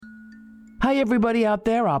Hi, everybody out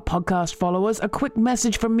there, our podcast followers. A quick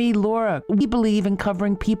message from me, Laura. We believe in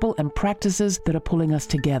covering people and practices that are pulling us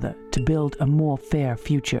together to build a more fair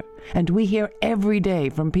future. And we hear every day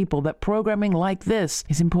from people that programming like this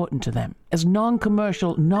is important to them. As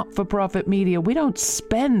non-commercial, not-for-profit media, we don't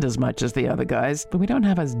spend as much as the other guys, but we don't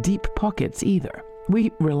have as deep pockets either.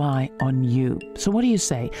 We rely on you. So what do you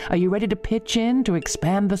say? Are you ready to pitch in to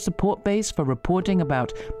expand the support base for reporting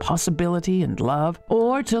about possibility and love?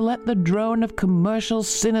 Or to let the drone of commercial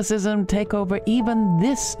cynicism take over even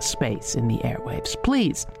this space in the airwaves?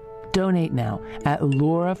 Please donate now at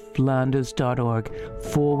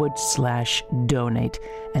lauraflanders.org/donate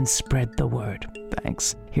and spread the word.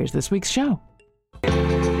 Thanks. Here's this week's show.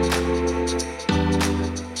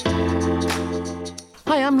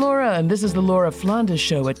 Hi, I'm Laura, and this is the Laura Flanders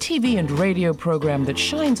Show, a TV and radio program that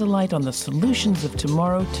shines a light on the solutions of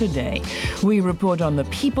tomorrow today. We report on the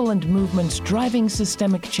people and movements driving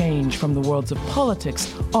systemic change from the worlds of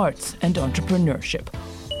politics, arts, and entrepreneurship.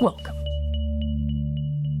 Welcome.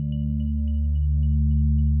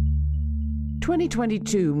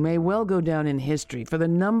 2022 may well go down in history for the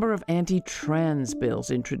number of anti-trans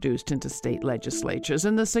bills introduced into state legislatures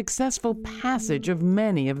and the successful passage of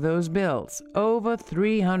many of those bills. Over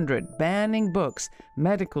 300 banning books,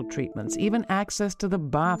 medical treatments, even access to the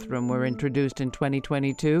bathroom were introduced in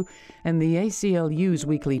 2022, and the ACLU's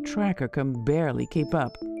weekly tracker can barely keep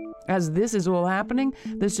up. As this is all happening,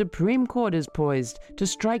 the Supreme Court is poised to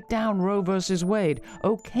strike down Roe v. Wade,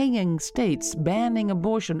 okaying states banning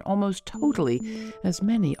abortion almost totally, as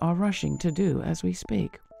many are rushing to do as we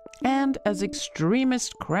speak. And as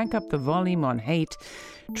extremists crank up the volume on hate,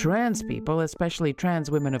 trans people, especially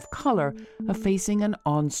trans women of color, are facing an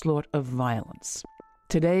onslaught of violence.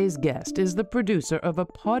 Today's guest is the producer of a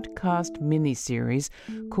podcast miniseries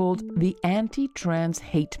called The Anti-Trans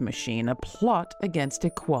Hate Machine, a plot against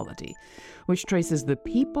equality, which traces the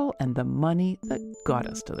people and the money that got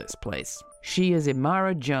us to this place. She is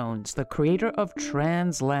Imara Jones, the creator of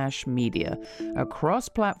Translash Media, a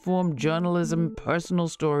cross-platform journalism, personal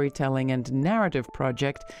storytelling, and narrative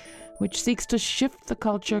project which seeks to shift the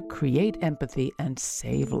culture, create empathy, and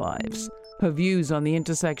save lives. Her views on the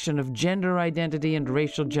intersection of gender identity and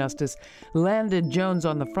racial justice landed Jones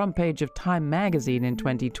on the front page of Time magazine in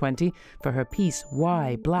 2020 for her piece,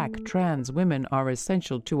 Why Black Trans Women Are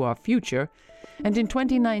Essential to Our Future. And in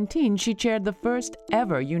 2019, she chaired the first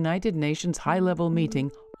ever United Nations high-level meeting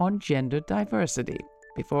on gender diversity.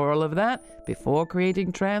 Before all of that, before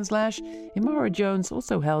creating Translash, Imara Jones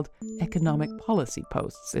also held economic policy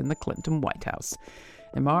posts in the Clinton White House.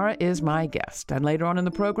 Imara is my guest, and later on in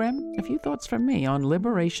the program, a few thoughts from me on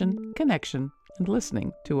liberation, connection, and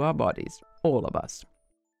listening to our bodies, all of us.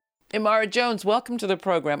 Imara Jones, welcome to the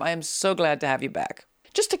program. I am so glad to have you back.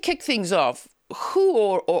 Just to kick things off, who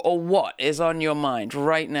or what is on your mind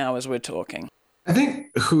right now as we're talking? I think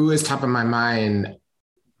who is top of my mind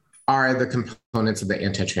are the components of the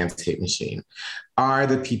anti-trans hate machine, are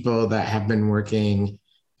the people that have been working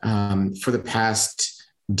for the past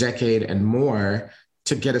decade and more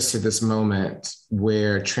to get us to this moment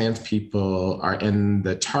where trans people are in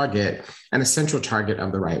the target and a central target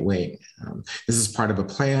of the right wing. This is part of a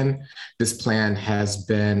plan. This plan has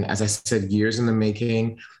been, as I said, years in the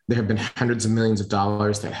making. There have been hundreds of millions of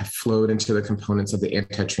dollars that have flowed into the components of the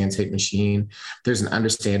anti-trans hate machine. There's an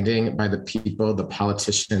understanding by the people, the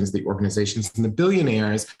politicians, the organizations, and the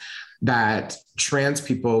billionaires that trans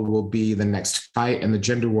people will be the next fight in the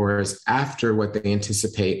gender wars after what they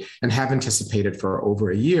anticipate and have anticipated for over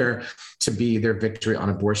a year to be their victory on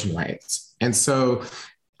abortion rights. And so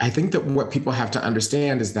I think that what people have to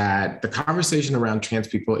understand is that the conversation around trans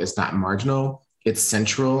people is not marginal. It's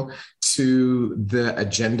central to the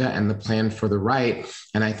agenda and the plan for the right.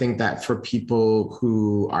 And I think that for people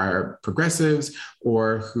who are progressives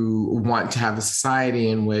or who want to have a society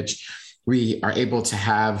in which we are able to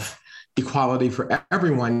have equality for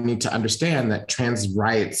everyone, need to understand that trans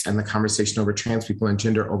rights and the conversation over trans people and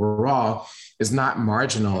gender overall is not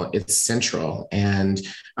marginal, it's central. And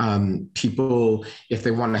people, if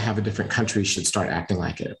they want to have a different country, should start acting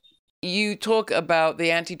like it. You talk about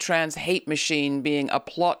the anti-trans hate machine being a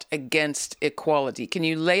plot against equality. Can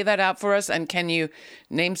you lay that out for us? And can you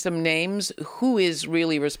name some names? Who is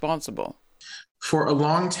really responsible? For a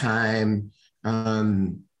long time,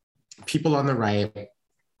 people on the right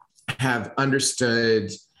have understood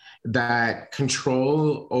that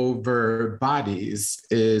control over bodies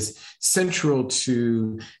is central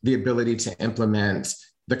to the ability to implement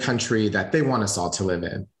the country that they want us all to live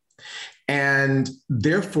in. And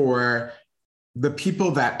therefore, the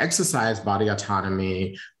people that exercise body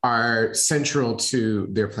autonomy are central to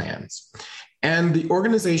their plans. And the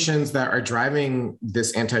organizations that are driving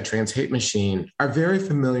this anti-trans hate machine are very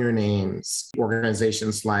familiar names.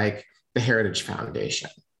 Organizations like the Heritage Foundation,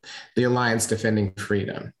 the Alliance Defending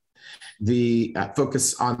Freedom, the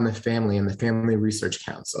Focus on the Family and the Family Research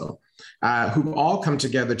Council, who all come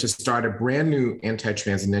together to start a brand new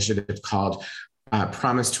anti-trans initiative called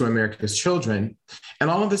Promise to America's Children. And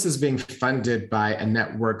all of this is being funded by a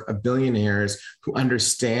network of billionaires who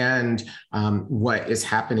understand what is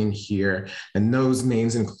happening here. And those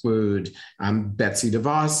names include Betsy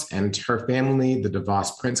DeVos and her family, the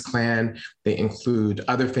DeVos Prince clan. They include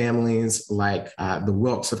other families like the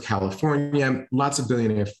Wilkes of California, lots of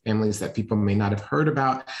billionaire families that people may not have heard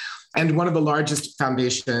about. And one of the largest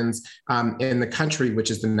foundations in the country, which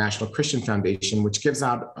is the National Christian Foundation, which gives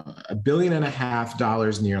out $1.5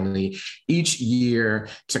 billion nearly each year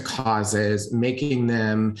to causes, making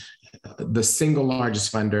them the single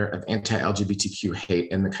largest funder of anti-LGBTQ hate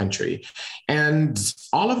in the country. And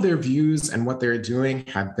all of their views and what they're doing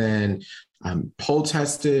have been poll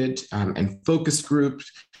tested and focus grouped.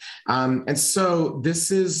 And so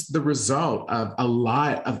this is the result of a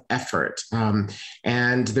lot of effort.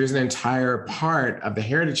 And there's an entire part of the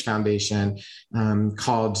Heritage Foundation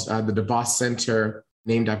called the DeVos Center,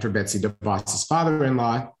 named after Betsy DeVos's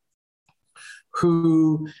father-in-law,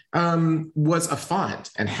 who was a font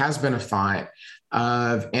and has been a font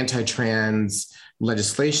of anti-trans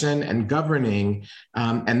legislation and governing.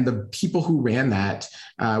 And the people who ran that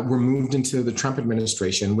were moved into the Trump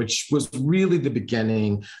administration, which was really the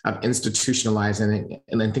beginning of institutionalizing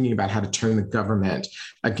and then thinking about how to turn the government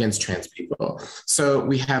against trans people. So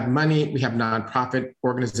we have money, we have nonprofit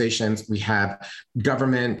organizations, we have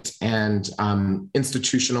government and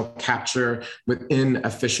institutional capture within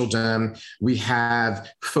officialdom. We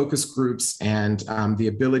have focus groups and the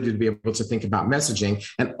ability to be able to think about messaging.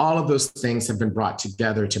 And all of those things have been brought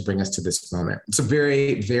together to bring us to this moment. It's a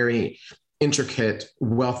very, very intricate,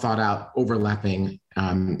 well thought out, overlapping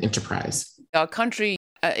enterprise. Our country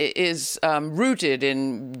is rooted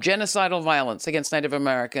in genocidal violence against Native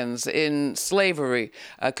Americans, in slavery,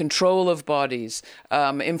 control of bodies,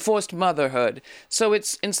 enforced motherhood. So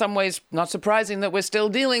it's in some ways not surprising that we're still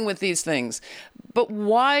dealing with these things. But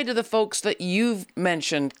why do the folks that you've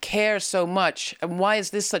mentioned care so much? And why is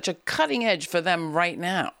this such a cutting edge for them right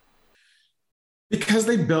now? Because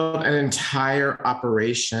they built an entire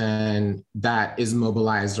operation that is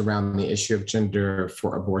mobilized around the issue of gender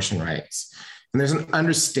for abortion rights. And there's an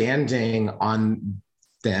understanding on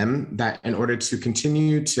them that in order to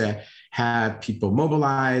continue to have people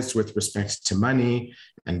mobilized with respect to money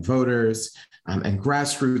and voters and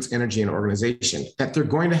grassroots energy and organization, that they're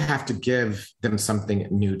going to have to give them something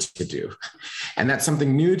new to do. And that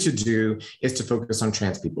something new to do is to focus on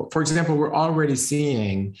trans people. For example, we're already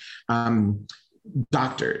seeing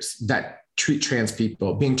doctors that treat trans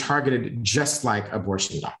people being targeted just like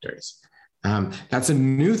abortion doctors. That's a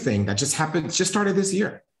new thing that just happened, just started this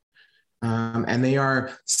year. And they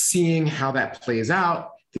are seeing how that plays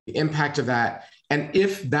out, the impact of that. And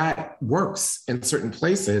if that works in certain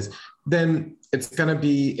places, then it's going to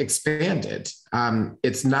be expanded.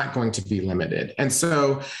 It's not going to be limited. And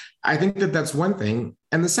so I think that that's one thing.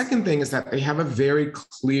 And the second thing is that they have a very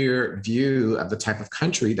clear view of the type of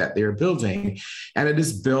country that they're building, and it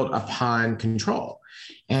is built upon control.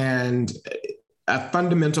 And a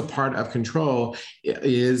fundamental part of control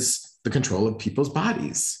is the control of people's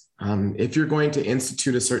bodies. If you're going to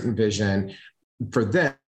institute a certain vision for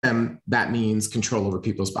them, that means control over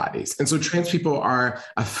people's bodies. And so trans people are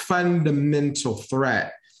a fundamental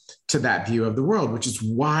threat to that view of the world, which is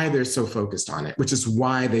why they're so focused on it, which is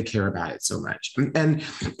why they care about it so much. And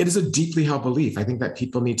it is a deeply held belief. I think that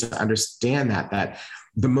people need to understand that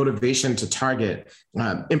the motivation to target,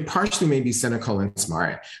 and partially may be cynical and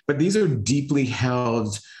smart, but these are deeply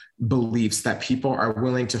held beliefs that people are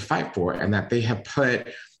willing to fight for, and that they have put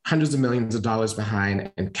hundreds of millions of dollars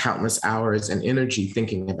behind and countless hours and energy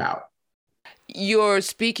thinking about. You're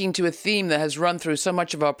speaking to a theme that has run through so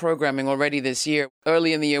much of our programming already this year.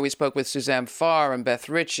 Early in the year, we spoke with Suzanne Farr and Beth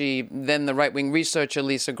Ritchie, then the right-wing researcher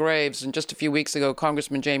Lisa Graves, and just a few weeks ago,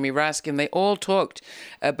 Congressman Jamie Raskin. They all talked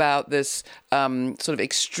about this sort of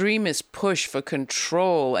extremist push for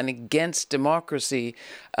control and against democracy.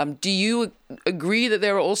 Do you agree that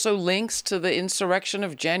there are also links to the insurrection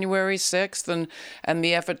of January 6th and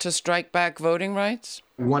the effort to strike back voting rights?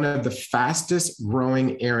 One of the fastest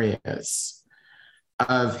growing areas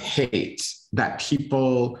of hate that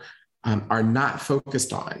people are not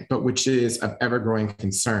focused on, but which is of ever-growing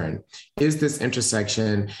concern, is this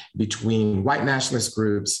intersection between white nationalist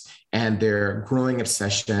groups and their growing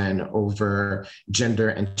obsession over gender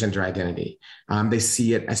and gender identity. They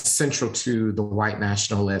see it as central to the white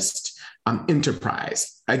nationalist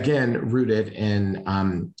enterprise, again, rooted in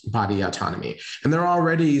body autonomy. And there are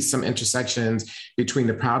already some intersections between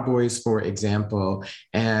the Proud Boys, for example,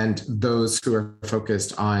 and those who are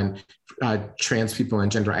focused on trans people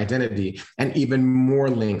and gender identity, and even more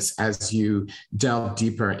links as you delve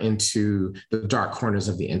deeper into the dark corners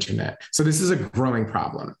of the internet. So this is a growing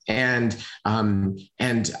problem. And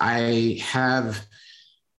I have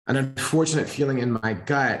an unfortunate feeling in my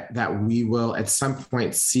gut that we will at some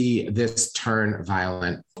point see this turn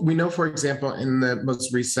violent. We know, for example, in the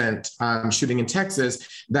most recent shooting in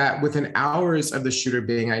Texas, that within hours of the shooter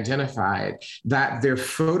being identified, that their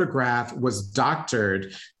photograph was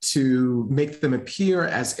doctored to make them appear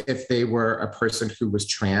as if they were a person who was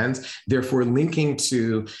trans, therefore linking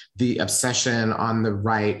to the obsession on the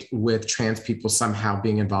right with trans people somehow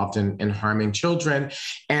being involved in harming children.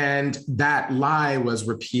 And that lie was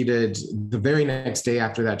repeated the very next day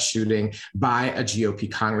after that shooting by a GOP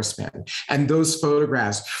congressman. And those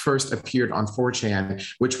photographs first appeared on 4chan,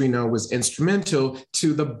 which we know was instrumental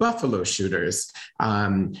to the Buffalo shooters'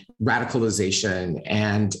 radicalization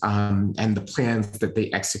and the plans that they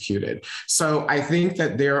executed. So I think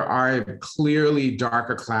that there are clearly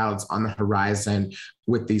darker clouds on the horizon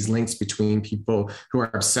with these links between people who are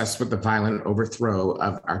obsessed with the violent overthrow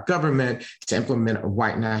of our government to implement a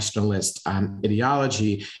white nationalist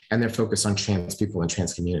ideology and their focus on trans people and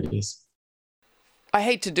trans communities. I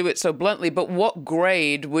hate to do it so bluntly, but what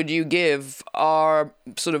grade would you give our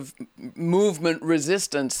sort of movement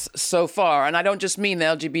resistance so far? And I don't just mean the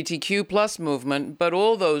LGBTQ plus movement, but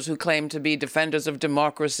all those who claim to be defenders of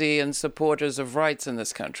democracy and supporters of rights in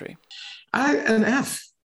this country. An F.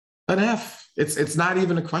 It's not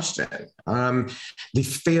even a question. The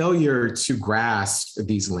failure to grasp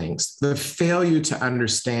these links, the failure to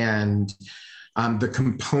understand the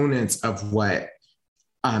components of what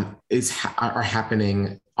are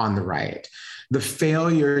happening on the right, the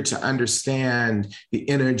failure to understand the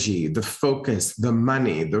energy, the focus, the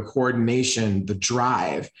money, the coordination, the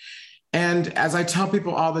drive. And as I tell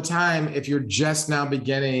people all the time, if you're just now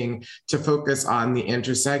beginning to focus on the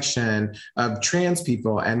intersection of trans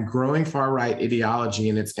people and growing far-right ideology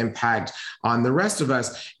and its impact on the rest of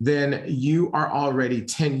us, then you are already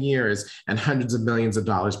 10 years and hundreds of millions of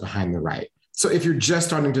dollars behind the right. So if you're just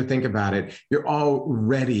starting to think about it, you're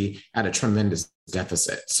already at a tremendous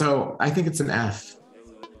deficit. So I think it's an F.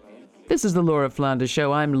 This is the Laura Flanders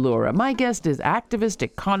Show. I'm Laura. My guest is activist,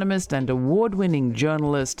 economist, and award-winning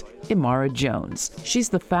journalist Imara Jones. She's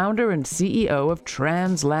the founder and CEO of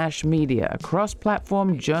Translash Media, a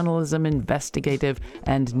cross-platform journalism investigative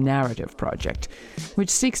and narrative project, which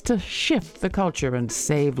seeks to shift the culture and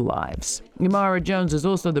save lives. Imara Jones is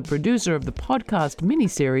also the producer of the podcast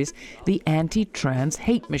miniseries The Anti-Trans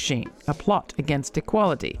Hate Machine, a plot against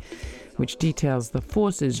equality, which details the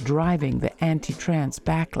forces driving the anti-trans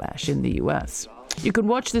backlash in the U.S. You can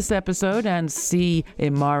watch this episode and see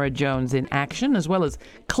Imara Jones in action, as well as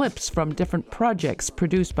clips from different projects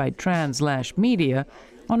produced by Translash Media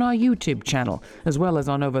on our YouTube channel, as well as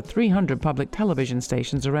on over 300 public television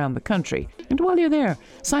stations around the country. And while you're there,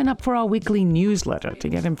 sign up for our weekly newsletter to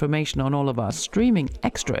get information on all of our streaming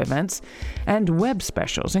extra events and web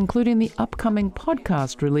specials, including the upcoming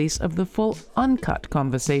podcast release of the full uncut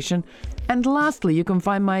conversation. And lastly, you can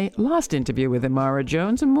find my last interview with Imara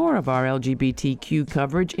Jones and more of our LGBTQ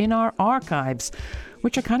coverage in our archives,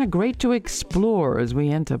 which are kind of great to explore as we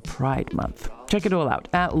enter Pride Month. Check it all out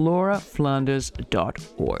at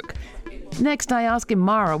lauraflanders.org. Next, I ask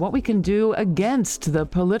Imara what we can do against the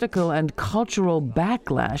political and cultural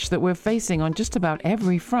backlash that we're facing on just about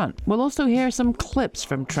every front. We'll also hear some clips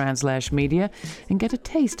from Translash Media and get a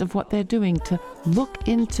taste of what they're doing to look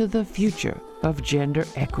into the future of gender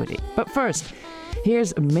equity. But first,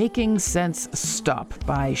 here's Making Sense Stop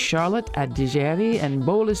by Charlotte Adigeri and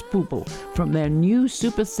Bolis Pupul from their new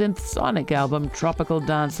super synth sonic album Tropical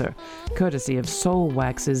Dancer, courtesy of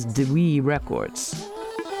Soulwax's Dewey Records.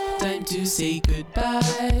 Time to say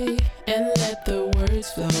goodbye and let the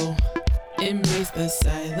words flow. Embrace the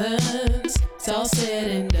silence, it's all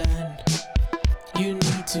said and done. You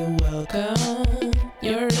need to welcome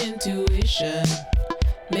your intuition.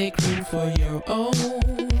 Make room for your own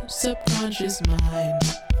subconscious mind.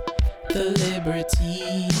 The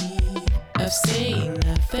liberty of saying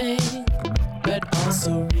nothing, but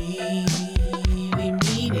also really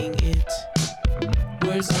meaning it.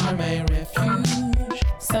 Words are my refuge.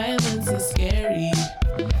 Silence is scary,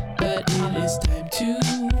 but Then it's time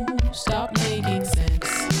to stop making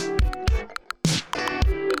sense.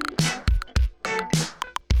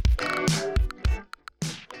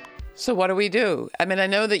 So what do we do? I mean, I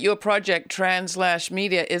know that your project,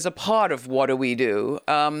 Trans/Media, is a part of what do we do.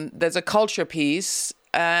 There's a culture piece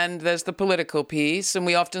and there's the political piece. And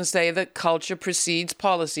we often say that culture precedes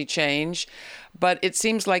policy change, but it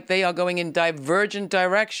seems like they are going in divergent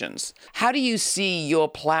directions. How do you see your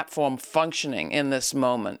platform functioning in this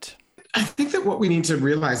moment? I think that what we need to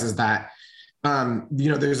realize is that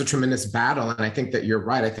there's a tremendous battle. And I think that you're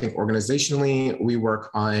right. I think organizationally, we work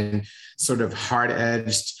on sort of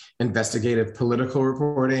hard-edged investigative political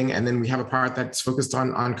reporting. And then we have a part that's focused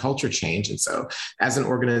on culture change. And so as an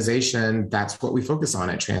organization, that's what we focus on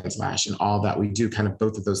at Translash, and all that we do, kind of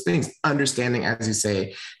both of those things, understanding, as you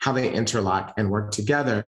say, how they interlock and work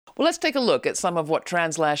together. Well, let's take a look at some of what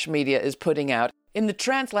Trans/Media is putting out. In the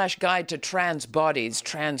Translash Guide to Trans Bodies,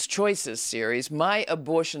 Trans Choices series, My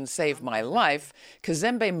Abortion Saved My Life,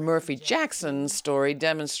 Kazembe Murphy-Jackson's story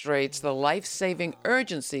demonstrates the life-saving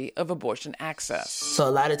urgency of abortion access. So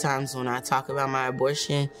a lot of times when I talk about my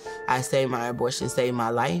abortion, I say my abortion saved my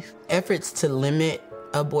life. Efforts to limit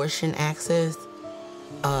abortion access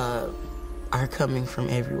are coming from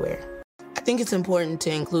everywhere. I think it's important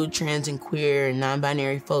to include trans and queer and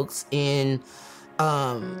non-binary folks in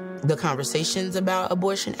the conversations about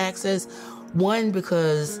abortion access. One,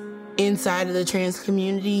 because inside of the trans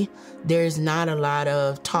community, there's not a lot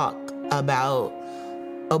of talk about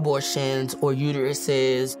abortions or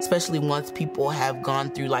uteruses, especially once people have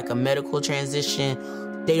gone through like a medical transition.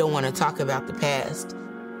 They don't want to talk about the past.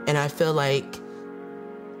 And I feel like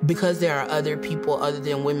because there are other people other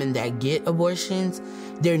than women that get abortions,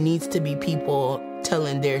 there needs to be people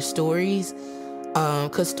telling their stories,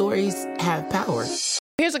 because stories have power.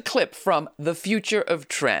 Here's a clip from The Future of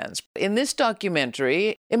Trans. In this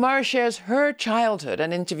documentary, Imara shares her childhood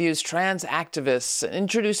and interviews trans activists,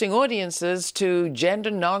 introducing audiences to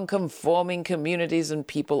gender non-conforming communities and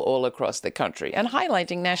people all across the country, and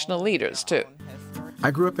highlighting national leaders, too.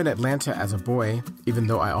 I grew up in Atlanta as a boy, even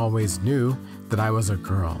though I always knew that I was a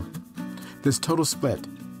girl. This total split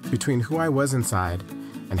between who I was inside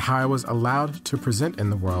and how I was allowed to present in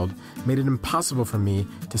the world made it impossible for me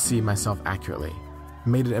to see myself accurately,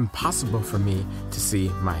 made it impossible for me to see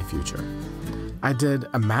my future. I did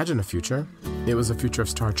imagine a future. It was a future of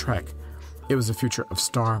Star Trek. It was a future of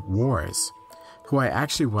Star Wars. Who I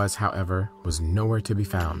actually was, however, was nowhere to be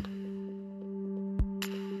found.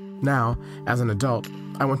 Now, as an adult,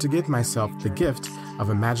 I want to give myself the gift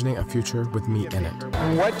of imagining a future with me in it.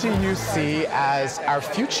 What do you see as our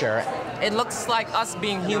future? It looks like us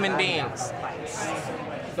being human beings.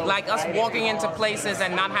 Like us walking into places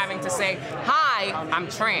and not having to say, hi, I'm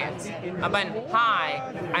trans. But hi,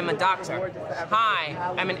 I'm a doctor. Hi,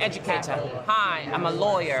 I'm an educator. Hi, I'm a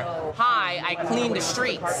lawyer. Hi, I clean the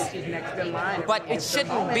streets. But it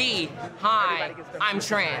shouldn't be, hi, I'm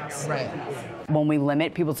trans. Right. When we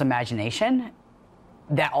limit people's imagination,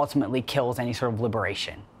 that ultimately kills any sort of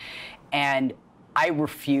liberation. And I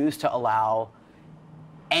refuse to allow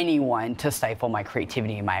anyone to stifle my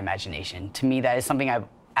creativity and my imagination. To me, that is something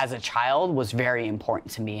as a child, was very important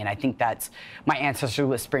to me. And I think that's my ancestors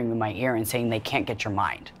whispering in my ear and saying they can't get your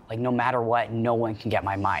mind. Like, no matter what, no one can get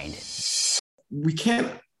my mind. We can't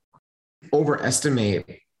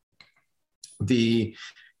overestimate the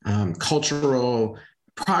cultural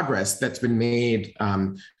progress that's been made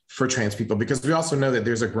for trans people, because we also know that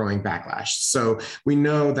there's a growing backlash. So we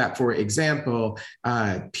know that, for example,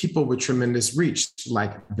 people with tremendous reach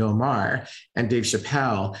like Bill Maher and Dave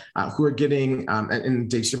Chappelle, who are getting, in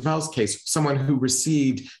Dave Chappelle's case, someone who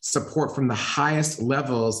received support from the highest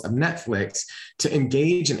levels of Netflix to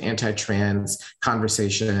engage in anti-trans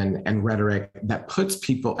conversation and rhetoric that puts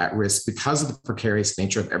people at risk because of the precarious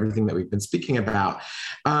nature of everything that we've been speaking about.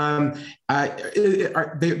 Those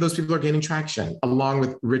people are gaining traction, along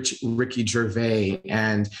with Ricky Gervais,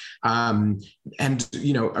 and a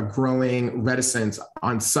growing reticence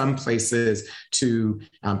on some places to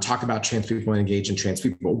talk about trans people and engage in trans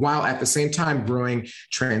people, while at the same time growing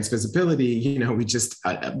trans visibility. We just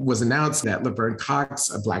was announced that Laverne Cox,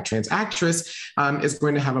 a Black trans actress, is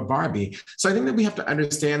going to have a Barbie. So I think that we have to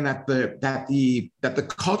understand that the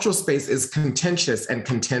cultural space is contentious and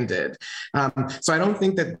contended. So I don't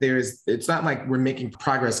think that it's not like we're making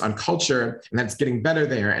progress on culture and that's getting better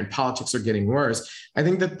there and politics are getting worse. I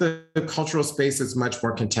think that the cultural space is much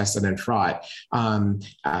more contested and fraught,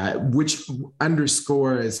 which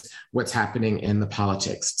underscores what's happening in the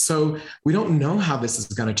politics. So we don't know how this is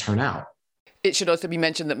going to turn out. It should also be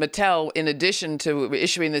mentioned that Mattel, in addition to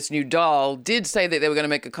issuing this new doll, did say that they were going to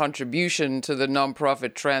make a contribution to the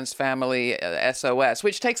nonprofit Trans Family SOS,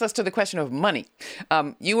 which takes us to the question of money.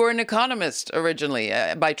 You were an economist originally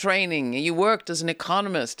by training. You worked as an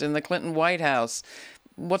economist in the Clinton White House.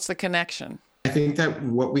 What's the connection? I think that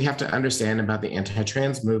what we have to understand about the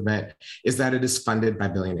anti-trans movement is that it is funded by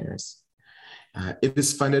billionaires. It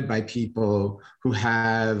is funded by people who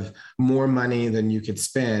have more money than you could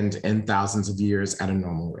spend in thousands of years at a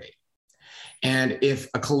normal rate. And if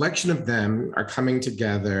a collection of them are coming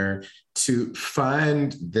together to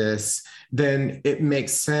fund this, then it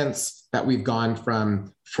makes sense that we've gone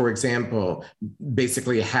from, for example,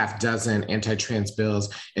 basically a half dozen anti-trans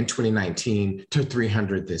bills in 2019 to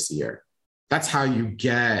 300 this year. That's how you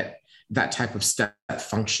get that type of step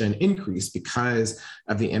function increase because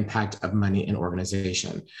of the impact of money in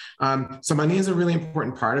organization. So money is a really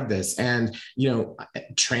important part of this. And,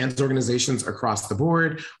 trans organizations across the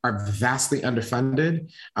board are vastly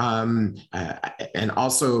underfunded. And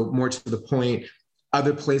also, more to the point,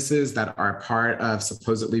 other places that are part of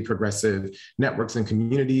supposedly progressive networks and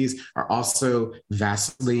communities are also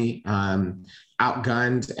vastly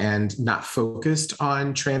outgunned and not focused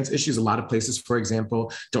on trans issues. A lot of places, for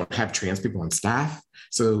example, don't have trans people on staff,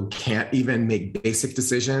 so can't even make basic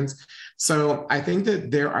decisions. So I think that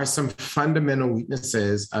there are some fundamental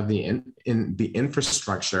weaknesses of in the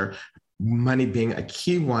infrastructure, money being a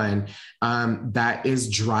key one, that is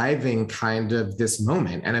driving kind of this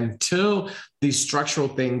moment. And until these structural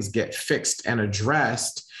things get fixed and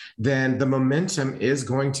addressed, then the momentum is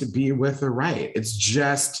going to be with the right. It's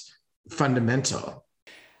just fundamental.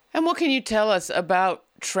 And what can you tell us about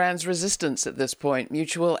trans resistance at this point?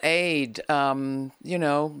 Mutual aid,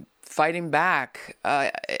 fighting back.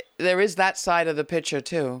 There is that side of the picture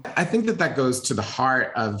too. I think that goes to the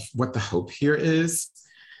heart of what the hope here is.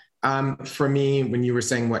 For me, when you were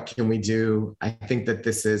saying, what can we do? I think that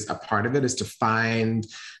this is a part of it, is to find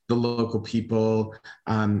the local people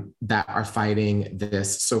that are fighting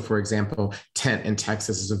this. So for example, Tent in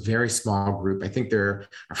Texas is a very small group. I think there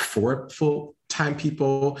are 4 full-time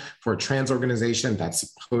people for a trans organization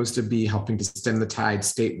that's supposed to be helping to stem the tide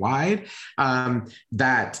statewide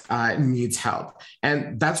that needs help.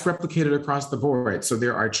 And that's replicated across the board. So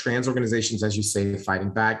there are trans organizations, as you say, fighting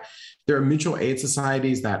back. There are mutual aid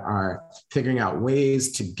societies that are figuring out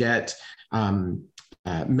ways to get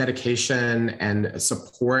medication and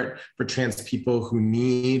support for trans people who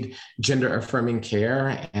need gender affirming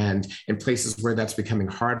care, and in places where that's becoming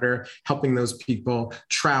harder, helping those people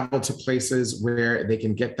travel to places where they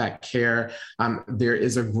can get that care. There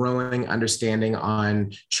is a growing understanding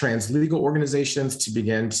on trans legal organizations to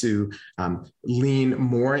begin to lean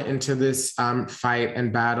more into this fight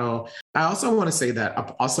and battle. I also want to say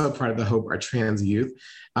that also a part of the hope are trans youth.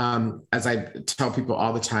 As I tell people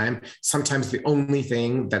all the time, sometimes the only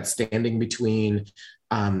thing that's standing between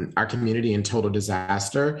our community and total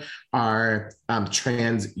disaster are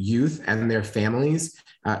trans youth and their families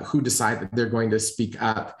who decide that they're going to speak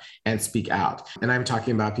up and speak out. And I'm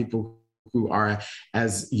talking about people who are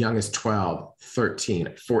as young as 12,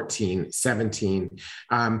 13, 14, 17,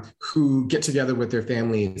 who get together with their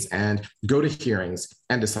families and go to hearings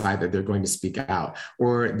and decide that they're going to speak out,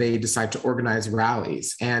 or they decide to organize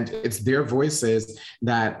rallies. And it's their voices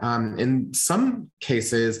that in some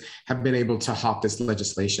cases have been able to halt this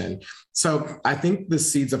legislation. So I think the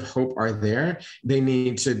seeds of hope are there. They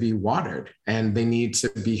need to be watered and they need to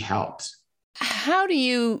be helped. How do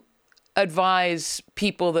you advise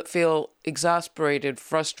people that feel exasperated,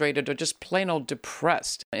 frustrated, or just plain old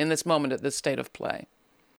depressed in this moment at this state of play?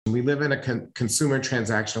 We live in a consumer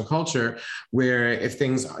transactional culture where if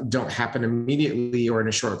things don't happen immediately or in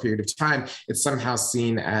a short period of time, it's somehow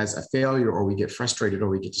seen as a failure, or we get frustrated or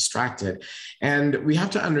we get distracted. And we have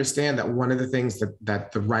to understand that one of the things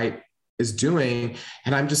that the right is doing,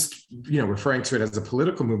 and I'm just referring to it as a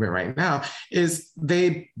political movement right now, is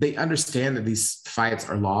they understand that these fights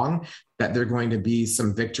are long, that there are going to be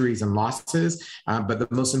some victories and losses, but the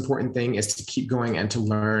most important thing is to keep going and to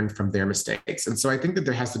learn from their mistakes. And so I think that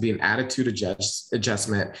there has to be an attitude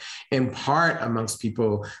adjustment in part amongst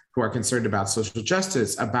people who are concerned about social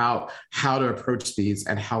justice, about how to approach these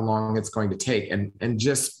and how long it's going to take, and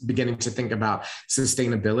just beginning to think about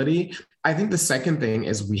sustainability. I think the second thing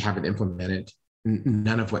is we haven't implemented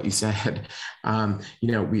none of what you said.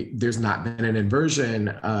 There's not been an inversion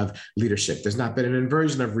of leadership. There's not been an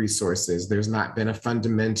inversion of resources. There's not been a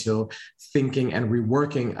fundamental thinking and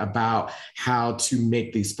reworking about how to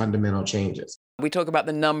make these fundamental changes. We talk about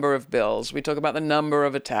the number of bills. We talk about the number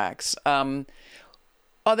of attacks. Are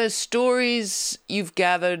there stories you've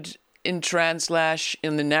gathered in Translash,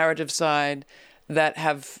 in the narrative side, that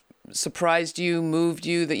have surprised you, moved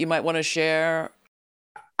you, that you might want to share?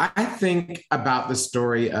 I think about the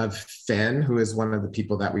story of Finn, who is one of the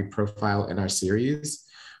people that we profile in our series,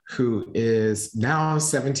 who is now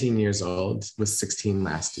 17 years old, was 16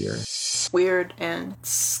 last year. Weird and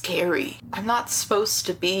scary. I'm not supposed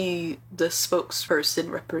to be the spokesperson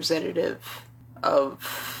representative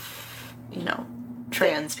of,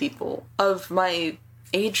 trans people, of my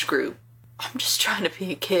age group. I'm just trying to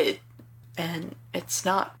be a kid, and it's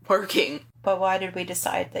not working. But why did we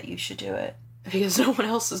decide that you should do it? Because no one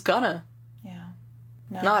else is gonna. Yeah.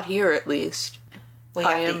 No. Not here, at least.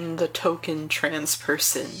 I am the token trans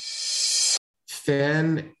person.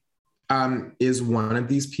 Finn is one of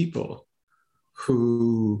these people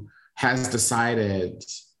who has decided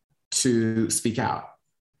to speak out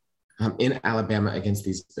in Alabama against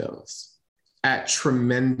these bills at a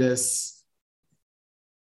tremendous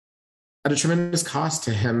cost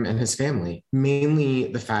to him and his family.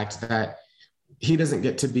 Mainly the fact that he doesn't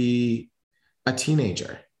get to be a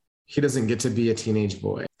teenager. He doesn't get to be a teenage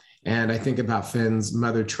boy. And I think about Finn's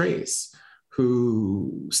mother, Trace,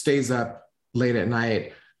 who stays up late at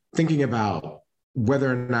night thinking about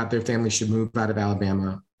whether or not their family should move out of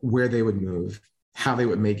Alabama, where they would move, how they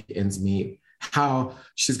would make ends meet, how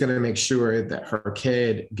she's going to make sure that her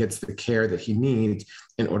kid gets the care that he needs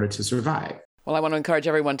in order to survive. Well, I want to encourage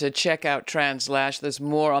everyone to check out Translash. There's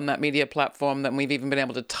more on that media platform than we've even been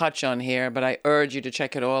able to touch on here, but I urge you to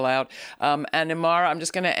check it all out. And Imara, I'm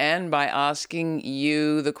just going to end by asking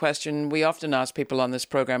you the question we often ask people on this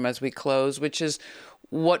program as we close, which is,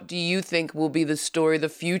 what do you think will be the story the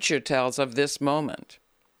future tells of this moment?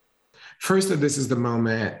 First, that this is the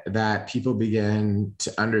moment that people begin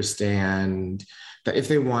to understand that if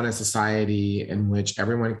they want a society in which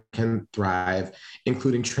everyone can thrive,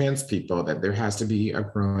 including trans people, that there has to be a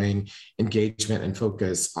growing engagement and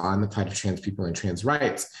focus on the plight of trans people and trans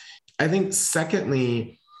rights. I think,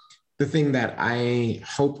 secondly, the thing that I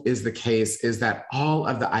hope is the case is that all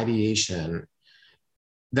of the ideation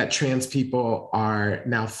that trans people are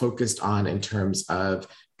now focused on in terms of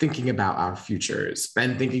thinking about our futures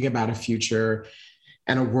and thinking about a future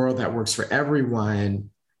and a world that works for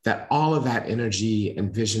everyone, that all of that energy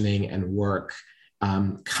and visioning and work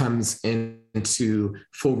comes into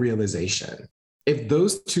full realization. If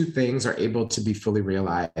those two things are able to be fully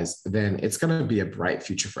realized, then it's going to be a bright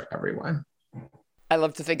future for everyone. I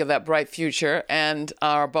love to think of that bright future, and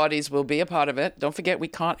our bodies will be a part of it. Don't forget, we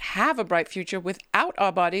can't have a bright future without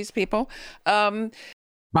our bodies, people.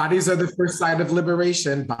 Bodies are the first sight of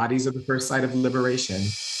liberation. Bodies are the first sight of liberation.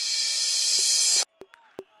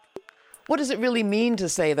 What does it really mean to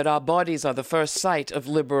say that our bodies are the first sight of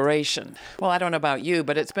liberation? Well, I don't know about you,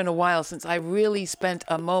 but it's been a while since I really spent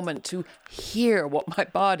a moment to hear what my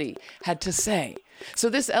body had to say. So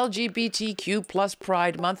this LGBTQ plus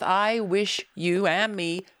Pride Month, I wish you and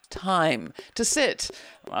me time to sit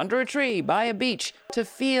under a tree, by a beach, to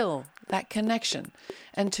feel that connection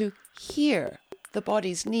and to hear the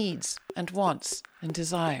body's needs and wants and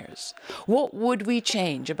desires. What would we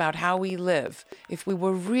change about how we live if we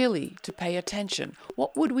were really to pay attention?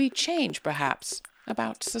 What would we change, perhaps,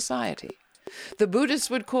 about society? The Buddhists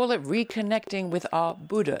would call it reconnecting with our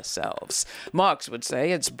Buddha selves. Marx would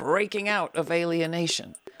say it's breaking out of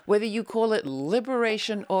alienation. Whether you call it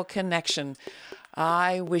liberation or connection,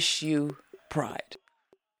 I wish you pride.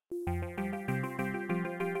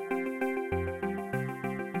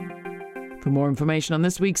 For more information on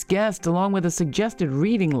this week's guest, along with a suggested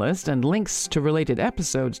reading list and links to related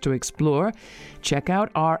episodes to explore, check out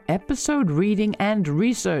our episode reading and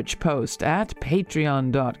research post at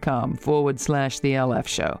patreon.com/The LF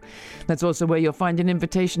Show. That's also where you'll find an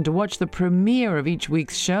invitation to watch the premiere of each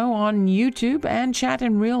week's show on YouTube and chat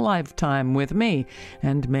in real life time with me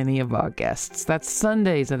and many of our guests. That's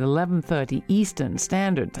Sundays at 11:30 Eastern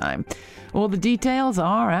Standard Time. All the details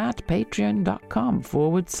are at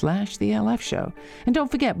patreon.com/The LF Show. And don't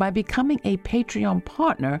forget, by becoming a Patreon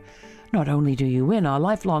partner, not only do you win our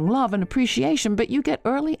lifelong love and appreciation, but you get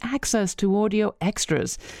early access to audio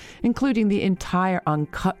extras, including the entire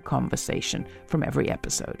uncut conversation from every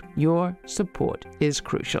episode. Your support is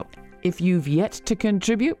crucial. If you've yet to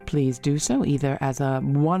contribute, please do so either as a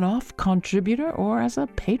one-off contributor or as a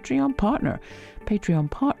Patreon partner. Patreon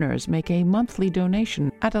partners make a monthly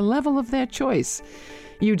donation at a level of their choice.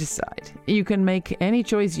 You decide. You can make any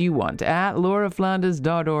choice you want at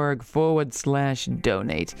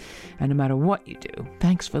lauraflanders.org/donate. And no matter what you do,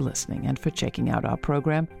 thanks for listening and for checking out our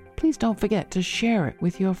program. Please don't forget to share it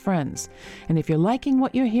with your friends. And if you're liking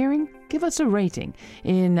what you're hearing, give us a rating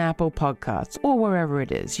in Apple Podcasts or wherever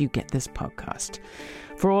it is you get this podcast.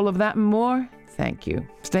 For all of that and more, thank you.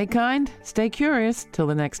 Stay kind, stay curious. Till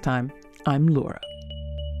the next time, I'm Laura.